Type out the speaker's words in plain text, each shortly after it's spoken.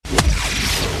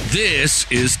This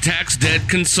is Tax Debt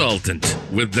Consultant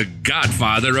with the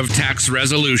godfather of tax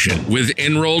resolution with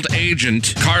enrolled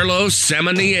agent Carlos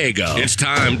Samaniego. It's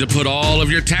time to put all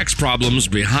of your tax problems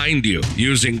behind you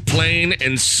using plain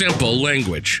and simple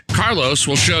language. Carlos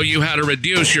will show you how to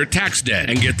reduce your tax debt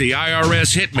and get the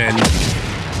IRS hitmen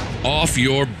off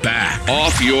your back.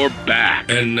 Off your back.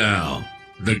 And now,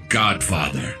 the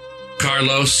godfather,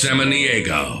 Carlos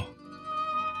Samaniego.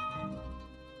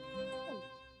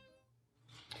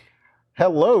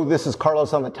 Hello, this is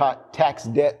Carlos on the Tax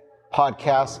Debt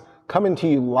Podcast, coming to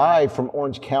you live from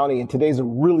Orange County. And today's a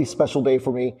really special day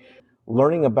for me,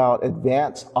 learning about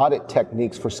advanced audit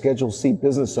techniques for Schedule C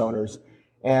business owners.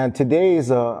 And today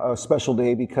is a special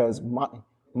day because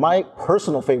my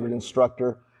personal favorite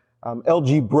instructor,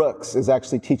 LG Brooks, is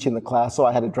actually teaching the class. So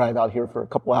I had to drive out here for a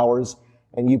couple hours.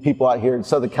 And you people out here in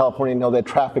Southern California know that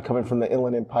traffic coming from the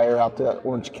Inland Empire out to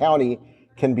Orange County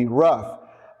can be rough.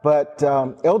 But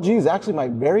LG is actually my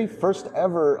very first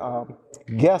ever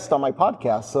guest on my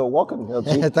podcast. So welcome,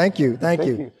 LG. Thank you. Thank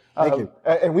you.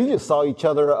 And we just saw each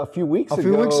other a few weeks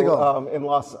ago. In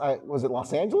Los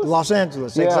Angeles? Los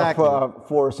Angeles, exactly.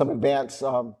 For some advanced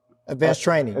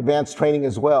training. Advanced training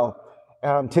as well.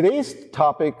 Today's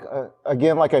topic,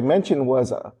 again, like I mentioned,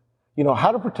 was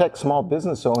how to protect small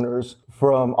business owners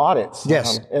from audits.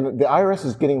 Yes. And the IRS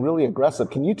is getting really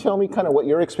aggressive. Can you tell me kind of what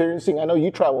you're experiencing? I know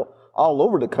you travel all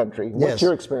over the country. What's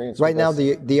your experience? Right now,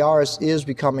 the IRS is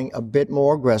becoming a bit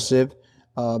more aggressive,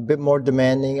 a bit more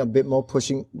demanding, a bit more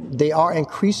pushing. They are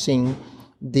increasing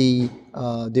the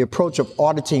approach of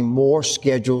auditing more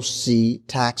Schedule C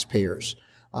taxpayers.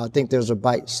 I think there's a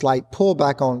slight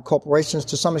pullback on corporations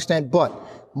to some extent, but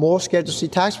more Schedule C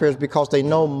taxpayers, because they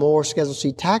know more Schedule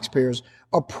C taxpayers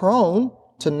are prone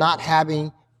to not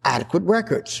having adequate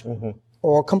records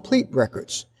or complete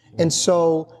records. And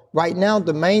so right now,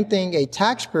 the main thing a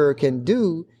taxpayer can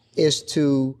do is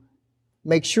to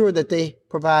make sure that they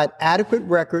provide adequate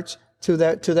records to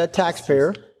that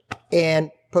taxpayer and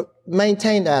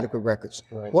maintain the adequate records.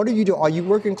 Right. What are you doing? Are you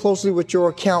working closely with your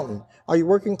accountant? Are you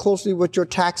working closely with your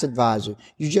tax advisor?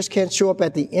 You just can't show up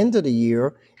at the end of the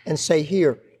year and say,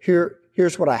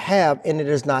 here's what I have, and it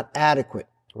is not adequate.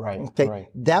 Right. Okay. Right.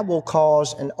 That will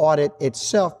cause an audit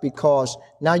itself, because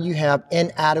now you have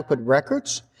inadequate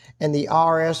records. And the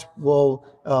IRS will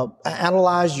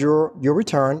analyze your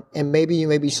return, and maybe you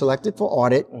may be selected for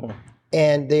audit.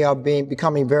 And they are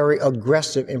becoming very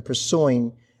aggressive in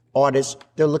pursuing audits.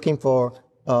 They're looking for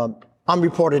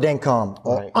unreported income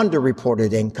or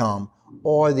underreported income,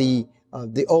 or the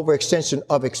overextension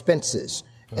of expenses.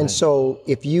 Right. And so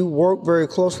if you work very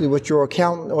closely with your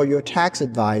accountant or your tax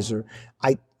advisor,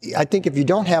 I think if you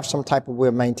don't have some type of way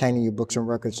of maintaining your books and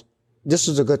records, this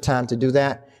is a good time to do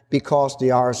that, because the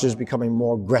IRS is becoming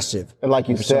more aggressive. And like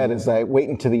you said, is that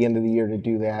waiting to the end of the year to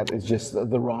do that is just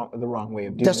the wrong way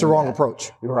of doing it. That's the wrong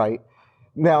approach. Right.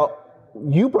 Now,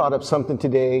 you brought up something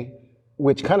today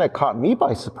which kind of caught me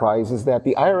by surprise, is that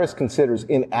the IRS considers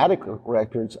inadequate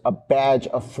records a badge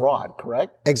of fraud,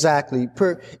 correct? Exactly.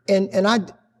 And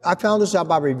I found this out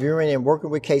by reviewing and working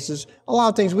with cases. A lot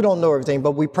of things, we don't know everything,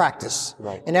 but we practice.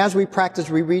 Right. And as we practice,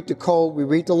 we read the code, we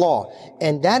read the law.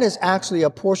 And that is actually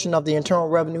a portion of the Internal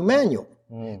Revenue Manual.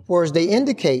 Whereas they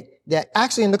indicate that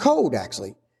actually in the code,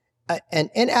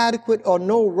 an inadequate or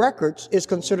no records is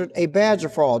considered a badge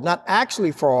of fraud. Not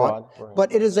actually fraud. Right.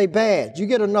 But it is a badge. You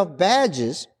get enough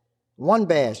badges, 1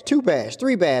 badge, 2 badges,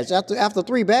 3 badges. After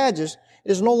 3 badges,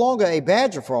 it is no longer a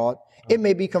badge of fraud. It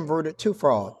may be converted to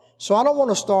fraud. So I don't want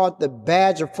to start the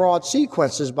badge of fraud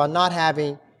sequences by not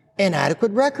having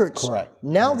inadequate records. Correct.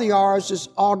 Now the IRS is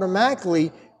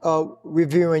automatically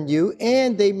reviewing you,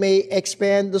 and they may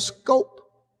expand the scope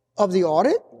of the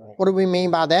audit. Right. What do we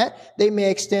mean by that? They may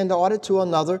extend the audit to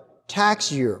another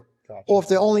tax year. Gotcha. Or if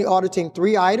they're only auditing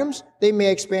 3 items, they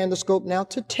may expand the scope now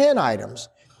to 10 items.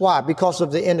 Why? Because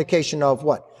of the indication of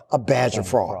what? A badge of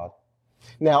fraud.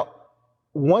 Now,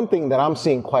 one thing that I'm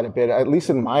seeing quite a bit, at least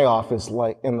in my office,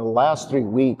 like in the last 3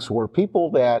 weeks, were people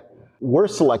that were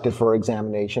selected for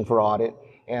examination for audit,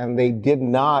 and they did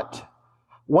not.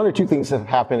 One or two things have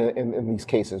happened in these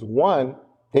cases. One,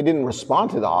 they didn't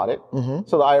respond to the audit,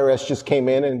 so the IRS just came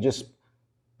in and just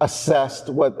assessed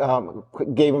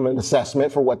gave them an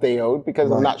assessment for what they owed because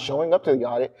of not showing up to the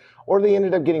audit, or they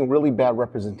ended up getting really bad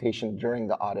representation during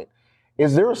the audit.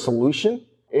 Is there a solution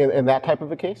in that type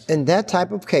of a case? In that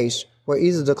type of case, where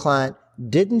either the client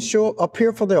didn't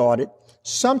appear for the audit,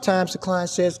 sometimes the client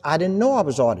says, I didn't know I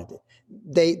was audited.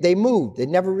 They moved. They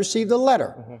never received a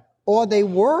letter. Or they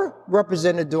were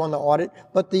represented during the audit,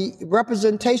 but the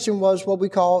representation was what we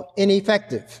call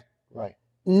ineffective. Right.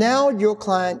 Now your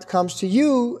client comes to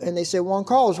you and they say, Juan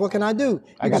Carlos, what can I do?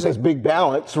 I got this big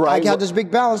balance, right? I got this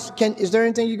big balance. Is there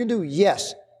anything you can do?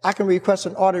 Yes. I can request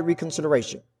an audit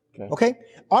reconsideration. Okay?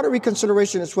 Audit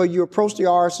reconsideration is where you approach the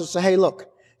IRS and say, hey,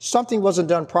 look, something wasn't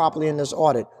done properly in this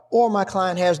audit, or my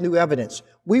client has new evidence.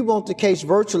 We want the case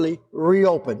virtually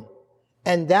reopened.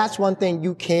 And that's one thing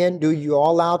you can do. You're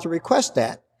all allowed to request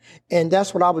that. And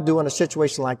that's what I would do in a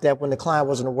situation like that when the client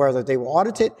wasn't aware that they were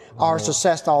audited, IRS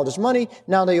assessed all this money.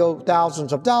 Now they owe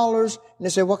thousands of dollars. And they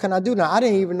say, what can I do now? I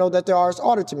didn't even know that the IRS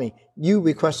audited me. You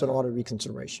request an audit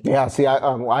reconsideration. Yeah, see,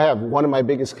 I have one of my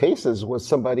biggest cases was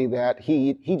somebody that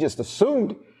he just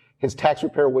assumed his tax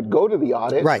repair would go to the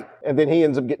audit. Right. And then he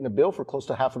ends up getting a bill for close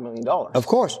to $500,000. Of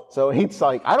course. So he's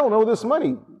like, I don't owe this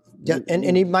money. Yeah,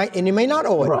 and he may not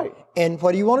owe it. Right. And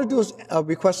what you want to do is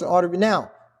request an audit.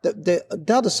 Now, the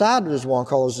other side of this, Juan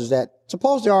Carlos, is that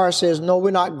suppose the IRS says, no,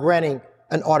 we're not granting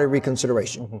an audit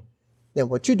reconsideration. Then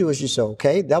what you do is you say,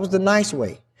 okay, that was the nice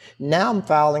way. Now I'm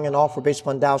filing an offer based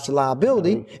upon doubts of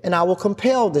liability, and I will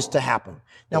compel this to happen.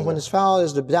 Now, when it's filed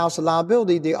as the doubts of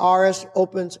liability, the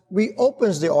IRS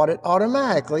reopens the audit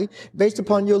automatically based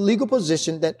upon your legal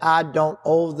position that I don't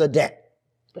owe the debt.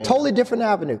 Totally different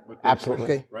avenue. Absolutely.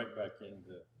 Okay. Right back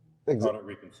into audit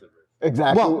reconsideration.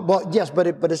 Exactly. Well, yes, but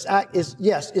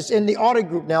it's in the audit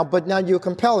group now. But now you're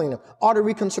compelling them. Audit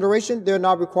reconsideration, they're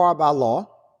not required by law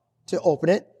to open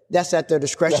it. That's at their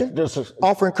discretion.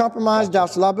 Offering compromise,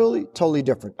 doubts of liability, totally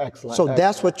different. Excellent. So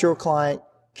that's what your client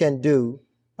can do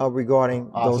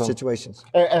regarding those situations.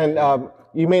 And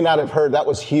you may not have heard, that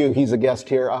was Hugh. He's a guest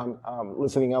here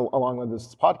listening along with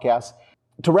this podcast.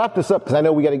 To wrap this up, because I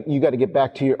know you got to get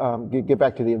back to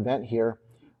the event here.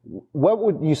 What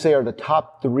would you say are the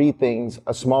top 3 things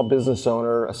a small business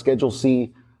owner, a Schedule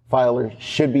C filer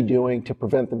should be doing to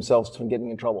prevent themselves from getting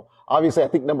in trouble? Obviously, I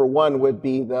think number 1 would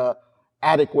be the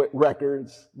adequate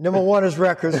records. Number 1 is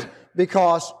records,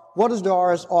 because what is the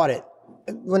IRS audit?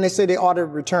 When they say they audit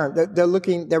return,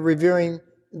 they're reviewing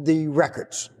the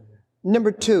records.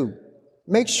 Number 2,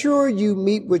 make sure you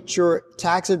meet with your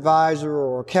tax advisor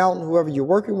or accountant, whoever you're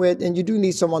working with, and you do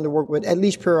need someone to work with at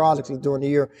least periodically during the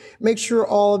year. Make sure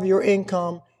all of your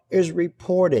income is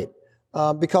reported.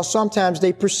 Because sometimes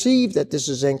they perceive that this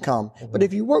is income. But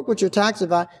if you work with your tax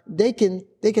advisor, they can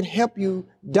help you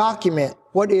document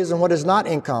what is and what is not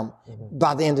income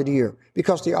by the end of the year.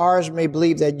 Because the IRS may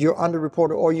believe that you're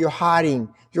underreported or you're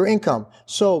hiding your income.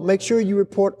 So make sure you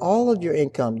report all of your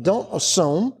income. Don't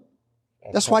assume.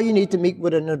 That's why you need to meet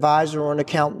with an advisor or an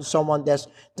accountant, someone that's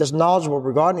knowledgeable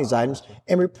regarding these items,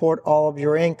 and report all of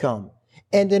your income.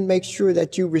 And then make sure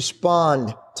that you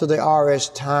respond to the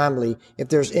IRS timely if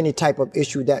there's any type of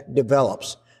issue that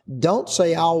develops. Don't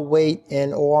say, I'll wait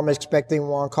or I'm expecting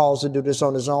Juan Carlos to do this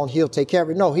on his own. He'll take care of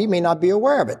it. No, he may not be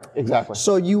aware of it. Exactly.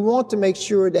 So you want to make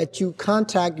sure that you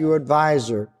contact your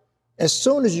advisor as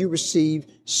soon as you receive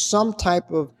some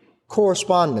type of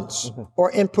correspondence or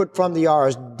input from the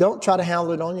IRS. Don't try to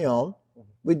handle it on your own.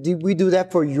 We do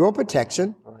that for your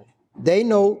protection. They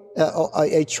know,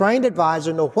 a trained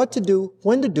advisor know what to do,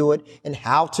 when to do it, and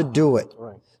how to do it.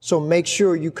 Right. So make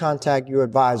sure you contact your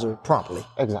advisor promptly.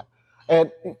 Exactly.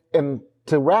 And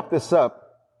to wrap this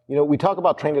up, we talk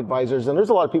about trained advisors, and there's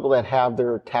a lot of people that have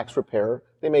their tax preparer.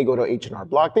 They may go to H&R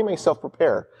Block. They may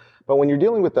self-prepare. But when you're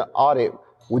dealing with the audit,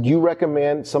 would you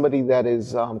recommend somebody that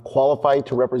is qualified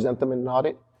to represent them in an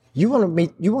audit? You want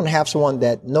to have someone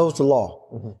that knows the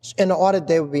law. In the audit,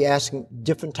 they will be asking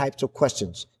different types of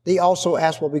questions. They also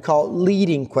ask what we call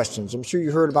leading questions. I'm sure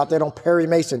you heard about that on Perry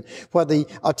Mason, where the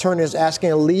attorney is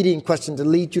asking a leading question to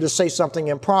lead you to say something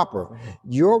improper.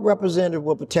 Your representative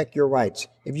will protect your rights.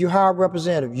 If you hire a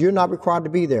representative, you're not required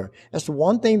to be there. That's the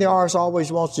one thing the IRS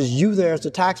always wants, is you there as the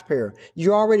taxpayer.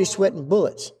 You're already sweating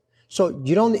bullets. So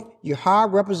you hire a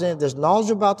representative that's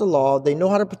knowledgeable about the law. They know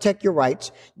how to protect your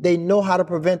rights. They know how to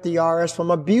prevent the IRS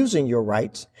from abusing your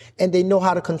rights. And they know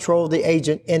how to control the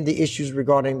agent and the issues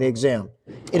regarding the exam.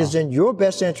 It is in your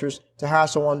best interest to hire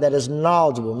someone that is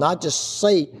knowledgeable, not just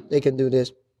say they can do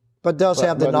this, but does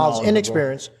have the knowledge and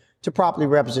experience to properly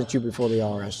represent you before the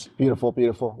IRS. Beautiful,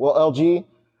 beautiful. Well, LG,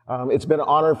 it's been an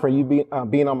honor for you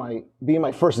being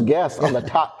my first guest on the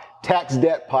Top Tax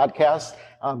Debt podcast.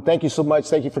 Thank you so much.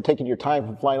 Thank you for taking your time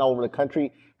from flying all over the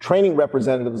country, training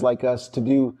representatives like us to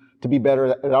be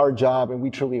better at our job, and we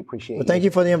truly appreciate it. Well, thank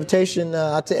you for the invitation.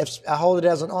 I hold it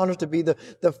as an honor to be the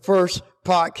first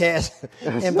podcast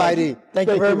invitee. Thank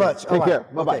you very much. Take care.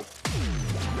 Bye-bye. Okay.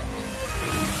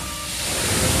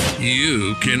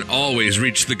 You can always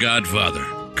reach the Godfather,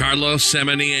 Carlos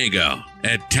Samaniego,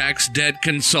 at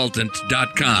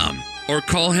taxdebtconsultant.com or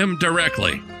call him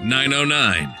directly,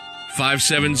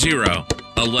 909-570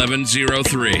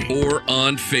 1103 or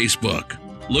on Facebook.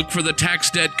 Look for the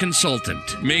Tax Debt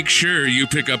Consultant. Make sure you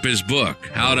pick up his book,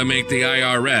 How to Make the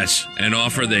IRS an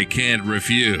Offer They Can't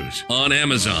Refuse, on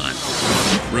Amazon.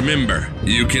 Remember,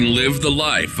 you can live the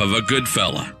life of a good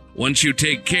fella once you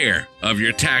take care of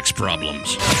your tax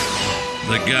problems.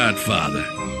 The Godfather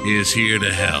is here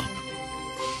to help.